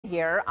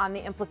here on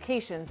the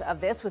implications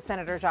of this with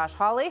Senator Josh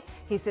Hawley.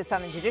 He sits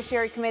on the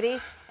Judiciary Committee,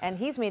 and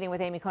he's meeting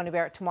with Amy Coney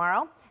Barrett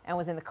tomorrow and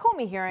was in the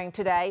Comey hearing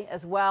today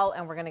as well,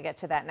 and we're going to get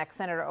to that next.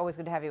 Senator, always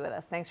good to have you with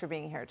us. Thanks for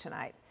being here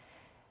tonight.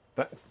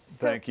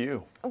 Thank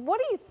you. What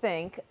do you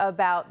think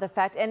about the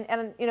fact,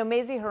 and you know,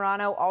 Mazie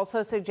Hirono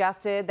also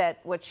suggested that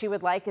what she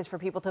would like is for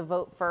people to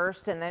vote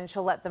first, and then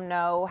she'll let them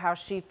know how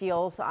she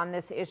feels on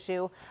this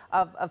issue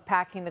of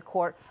packing the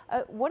court.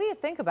 What do you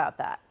think about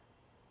that?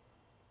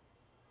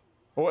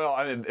 Well,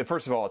 I mean,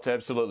 first of all, it's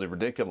absolutely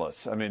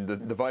ridiculous. I mean,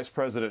 the vice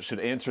president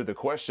should answer the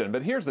question.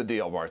 But here's the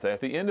deal, Martha.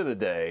 At the end of the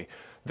day,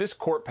 this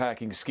court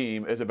packing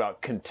scheme is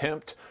about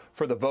contempt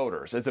for the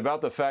voters. It's about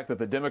the fact that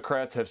the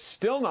Democrats have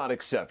still not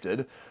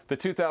accepted the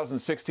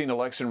 2016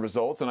 election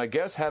results, and I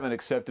guess haven't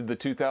accepted the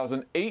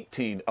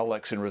 2018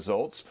 election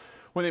results,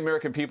 when the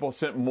American people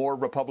sent more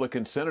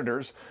Republican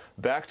senators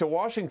back to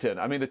Washington.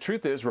 I mean, the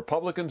truth is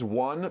Republicans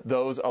won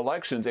those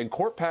elections, and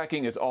court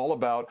packing is all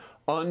about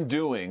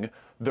undoing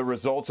the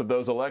results of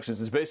those elections.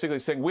 It's basically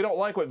saying we don't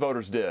like what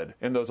voters did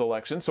in those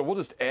elections, so we'll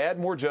just add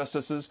more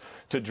justices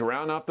to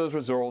drown out those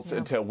results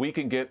until we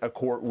can get a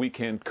court we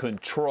can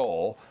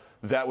control.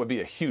 That would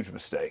be a huge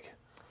mistake.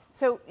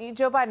 So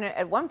Joe Biden,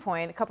 at one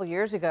point, a couple of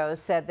years ago,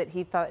 said that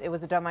he thought it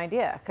was a dumb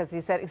idea because he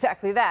said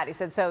exactly that. He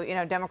said, so, you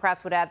know,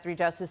 Democrats would add 3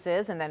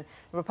 justices and then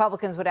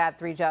Republicans would add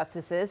 3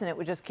 justices, and it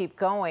would just keep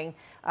going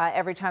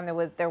every time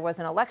there was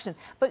an election.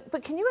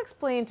 But can you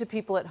explain to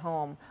people at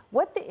home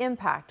what the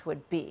impact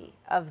would be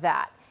of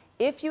that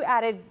if you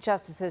added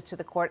justices to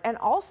the court? And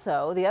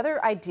also the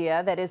other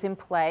idea that is in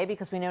play,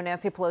 because we know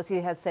Nancy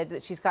Pelosi has said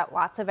that she's got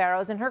lots of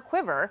arrows in her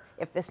quiver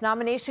if this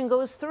nomination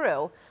goes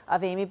through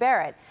of Amy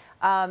Barrett,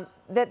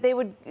 that they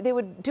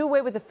would do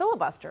away with the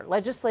filibuster,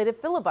 legislative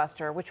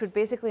filibuster, which would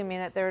basically mean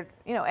that there,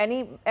 you know,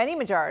 any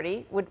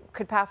majority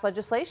could pass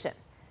legislation.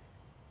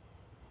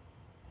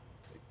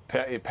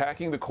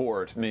 Packing the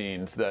court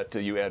means that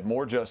you add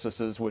more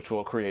justices, which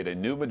will create a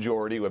new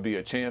majority. It would be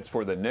a chance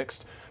for the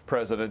next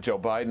president, Joe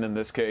Biden in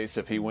this case,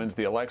 if he wins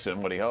the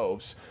election, what he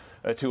hopes,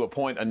 to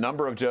appoint a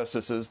number of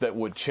justices that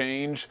would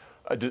change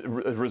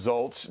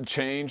results,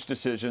 change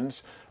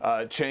decisions,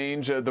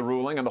 change the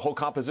ruling and the whole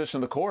composition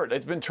of the court.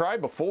 It's been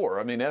tried before.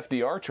 I mean,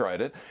 FDR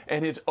tried it,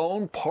 and his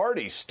own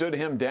party stood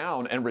him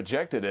down and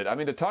rejected it. I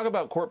mean, to talk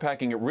about court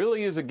packing, it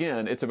really is,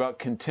 again, it's about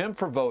contempt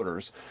for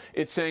voters.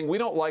 It's saying we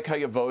don't like how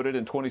you voted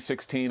in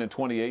 2016 and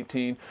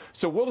 2018,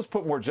 so we'll just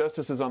put more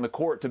justices on the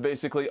court to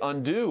basically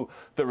undo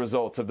the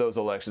results of those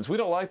elections. We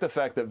don't like the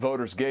fact that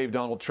voters gave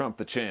Donald Trump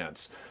the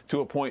chance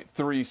to appoint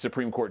 3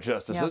 Supreme Court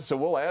justices, so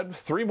we'll add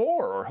 3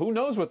 more, or who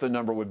knows what the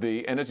number would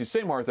be. And as you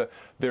say, Martha,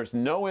 there's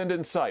no end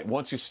in sight.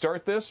 Once you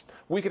start this,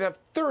 we could have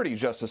 30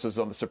 justices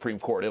on the Supreme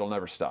Court. It'll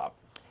never stop.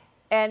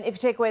 And if you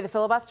take away the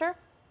filibuster?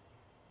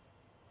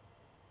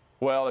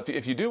 Well,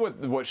 if you do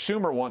what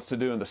Schumer wants to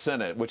do in the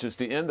Senate, which is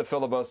to end the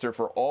filibuster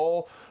for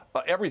all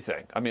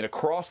everything, I mean,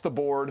 across the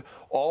board,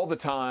 all the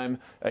time,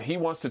 he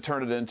wants to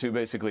turn it into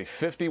basically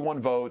 51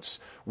 votes.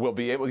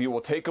 You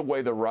will take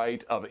away the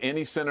right of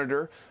any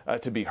senator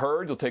to be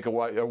heard. You'll take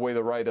away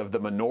the right of the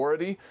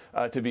minority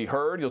to be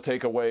heard. You'll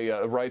take away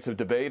rights of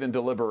debate and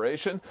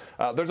deliberation.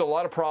 There's a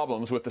lot of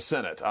problems with the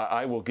Senate.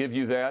 I will give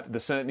you that. The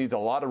Senate needs a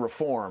lot of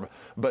reform,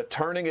 but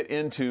turning it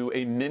into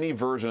a mini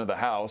version of the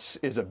House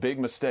is a big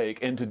mistake.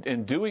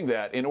 And doing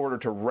that in order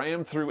to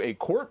ram through a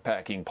court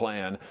packing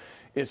plan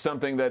is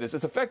something that is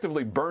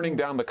effectively burning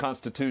down the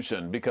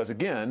Constitution because,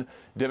 again,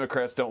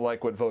 Democrats don't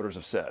like what voters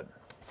have said.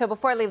 So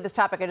before I leave this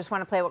topic, I just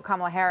want to play what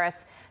Kamala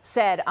Harris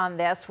said on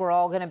this. We're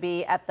all going to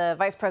be at the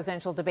vice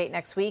presidential debate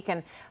next week,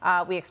 and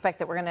we expect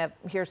that we're going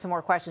to hear some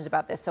more questions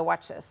about this. So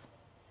watch this.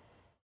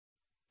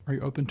 Are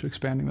you open to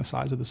expanding the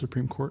size of the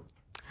Supreme Court?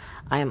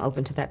 I am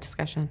open to that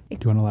discussion. Do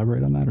you want to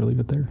elaborate on that or leave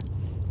it there?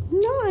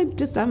 No,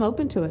 I'm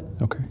open to it.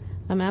 Okay.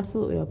 I'm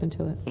absolutely open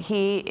to it.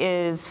 He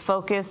is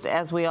focused,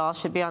 as we all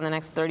should be, on the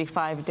next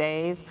 35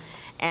 days.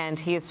 And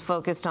he is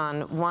focused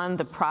on, one,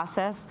 the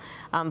process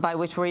by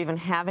which we're even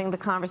having the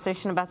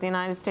conversation about the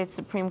United States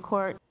Supreme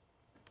Court.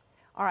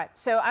 All right.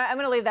 So I'm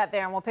going to leave that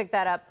there, and we'll pick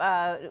that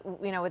up,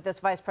 you know, with this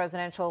vice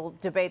presidential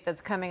debate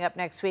that's coming up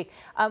next week.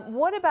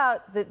 What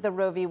about the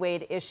Roe v.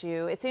 Wade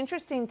issue? It's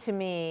interesting to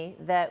me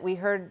that we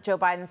heard Joe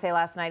Biden say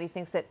last night he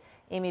thinks that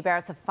Amy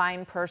Barrett's a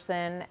fine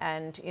person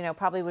and, you know,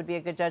 probably would be a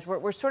good judge.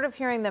 We're sort of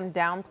hearing them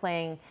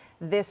downplaying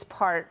this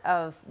part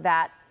of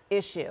that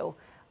issue.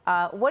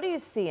 What do you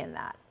see in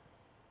that?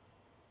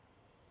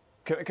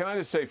 Can I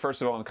just say,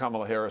 first of all, on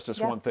Kamala Harris,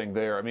 just one thing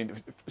there. I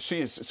mean, she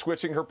is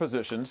switching her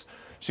positions.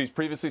 She's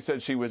previously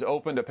said she was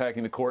open to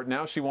packing the court.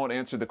 Now she won't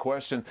answer the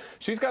question.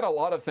 She's got a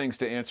lot of things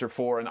to answer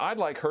for, and I'd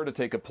like her to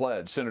take a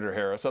pledge, Senator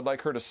Harris. I'd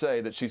like her to say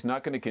that she's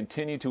not going to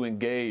continue to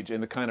engage in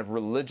the kind of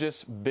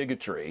religious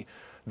bigotry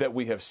that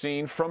we have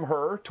seen from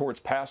her towards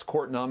past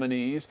court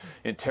nominees,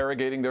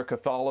 interrogating their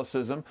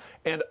Catholicism,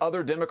 and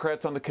other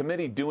Democrats on the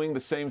committee doing the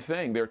same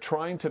thing. They're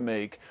trying to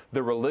make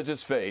the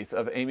religious faith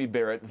of Amy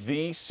Barrett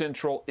the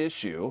central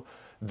issue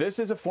This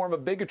is a form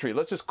of bigotry.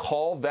 Let's just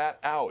call that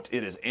out.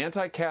 It is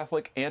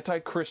anti-Catholic,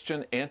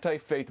 anti-Christian,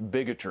 anti-faith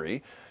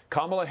bigotry.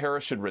 Kamala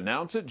Harris should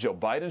renounce it. Joe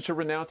Biden should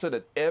renounce it.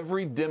 And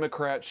every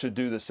Democrat should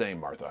do the same,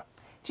 Martha.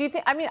 Do you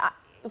think, I mean,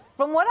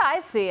 from what I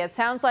see, it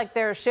sounds like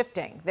they're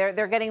shifting.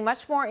 They're getting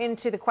much more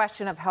into the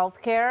question of health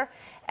care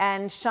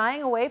and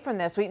shying away from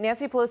this.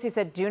 Nancy Pelosi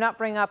said, do not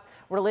bring up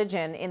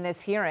religion in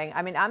this hearing.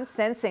 I mean, I'm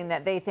sensing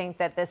that they think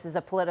that this is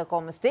a political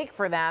mistake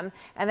for them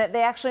and that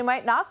they actually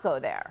might not go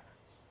there.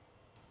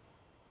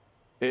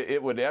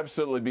 It would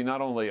absolutely be not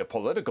only a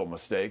political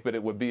mistake, but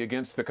it would be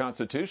against the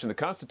Constitution. The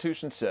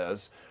Constitution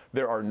says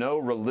there are no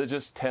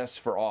religious tests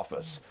for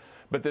office.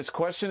 But this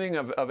questioning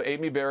of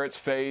Amy Barrett's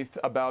faith,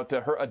 about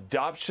her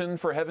adoption,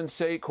 for heaven's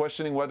sake,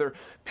 questioning whether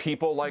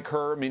people like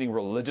her, meaning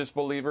religious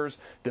believers,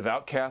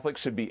 devout Catholics,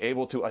 should be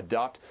able to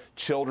adopt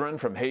children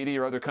from Haiti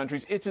or other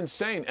countries, it's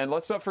insane. And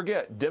let's not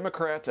forget,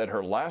 Democrats at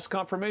her last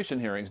confirmation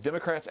hearings,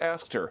 Democrats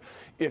asked her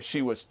if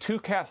she was too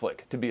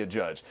Catholic to be a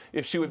judge,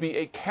 if she would be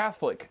a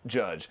Catholic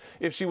judge,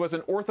 if she was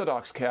an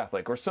Orthodox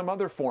Catholic or some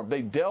other form.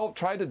 They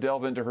tried to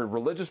delve into her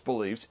religious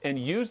beliefs and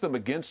use them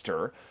against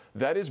her.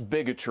 That is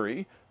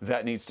bigotry.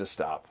 That needs to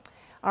stop.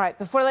 All right,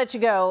 before I let you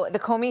go, the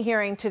Comey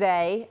hearing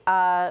today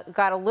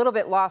got a little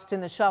bit lost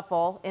in the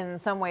shuffle in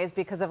some ways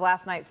because of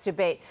last night's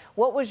debate.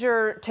 What was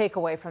your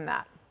takeaway from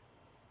that?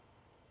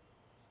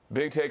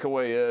 Big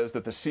takeaway is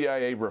that the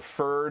CIA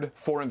referred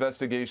for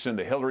investigation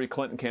the Hillary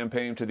Clinton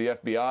campaign to the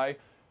FBI.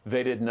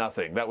 They did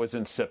nothing. That was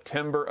in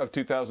September of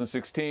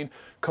 2016.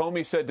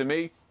 Comey said to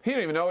me, he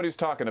didn't even know what he was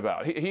talking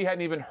about. He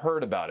hadn't even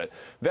heard about it.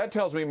 That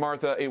tells me,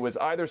 Martha, it was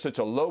either such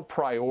a low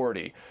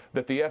priority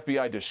that the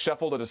FBI just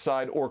shuffled it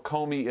aside, or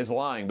Comey is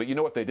lying. But you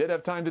know what they did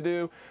have time to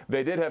do?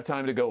 They did have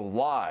time to go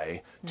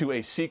lie to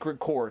a secret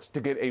court to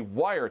get a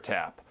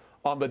wiretap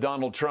on the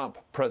Donald Trump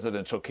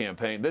presidential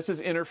campaign. This is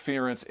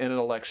interference in an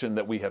election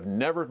that we have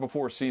never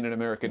before seen in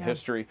American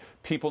history.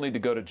 People need to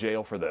go to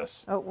jail for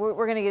this. Oh,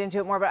 we're going to get into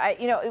it more, but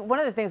one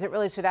of the things that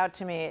really stood out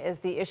to me is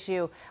the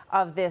issue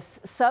of this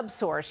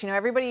subsource.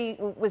 Everybody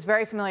was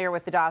very familiar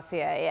with the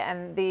dossier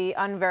and the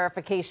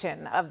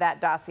unverification of that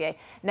dossier.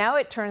 Now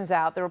it turns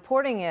out, the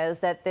reporting is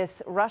that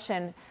this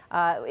Russian,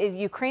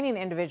 Ukrainian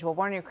individual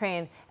born in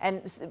Ukraine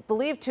and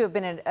believed to have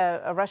been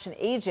a Russian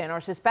agent,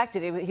 or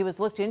suspected, he was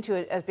looked into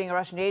it as being a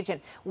Russian agent,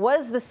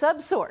 was the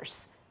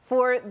subsource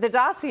for the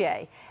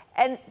dossier.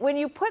 And when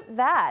you put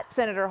that,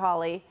 Senator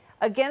Hawley,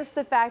 against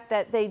the fact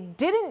that they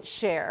didn't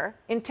share,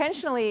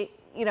 intentionally,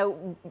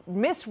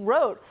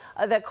 miswrote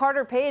that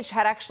Carter Page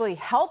had actually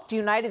helped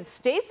United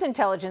States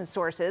intelligence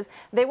sources.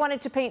 They wanted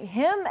to paint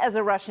him as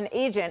a Russian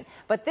agent,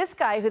 but this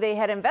guy who they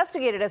had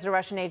investigated as a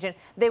Russian agent,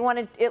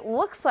 it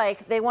looks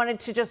like they wanted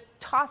to just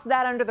toss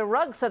that under the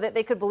rug so that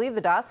they could believe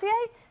the dossier?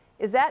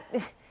 Is that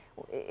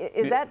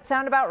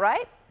sound about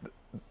right?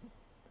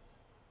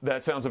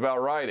 That sounds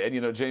about right.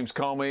 And, James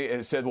Comey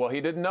has said, well,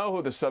 he didn't know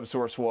who the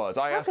subsource was.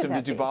 I asked him,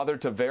 did you bother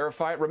to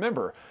verify it?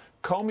 Remember,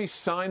 Comey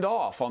signed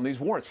off on these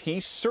warrants. He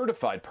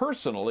certified,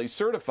 personally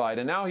certified,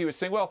 and now he was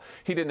saying, well,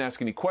 he didn't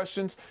ask any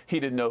questions. He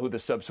didn't know who the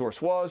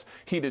subsource was.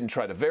 He didn't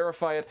try to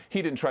verify it.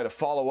 He didn't try to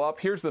follow up.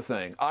 Here's the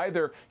thing.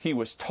 Either he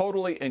was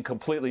totally and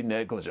completely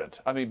negligent.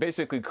 I mean,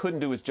 basically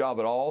couldn't do his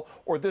job at all,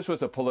 or this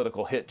was a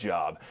political hit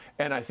job.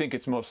 And I think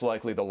it's most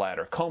likely the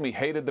latter. Comey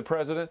hated the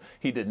president.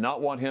 He did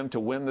not want him to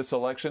win this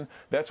election.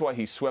 That's why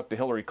he swept the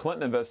Hillary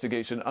Clinton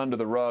investigation under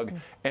the rug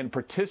and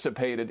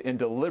participated in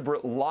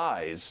deliberate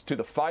lies to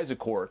the FISA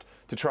court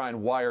to try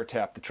and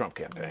wiretap the Trump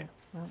campaign.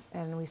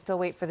 And we still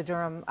wait for the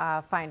Durham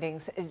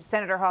findings.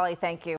 Senator Hawley, thank you.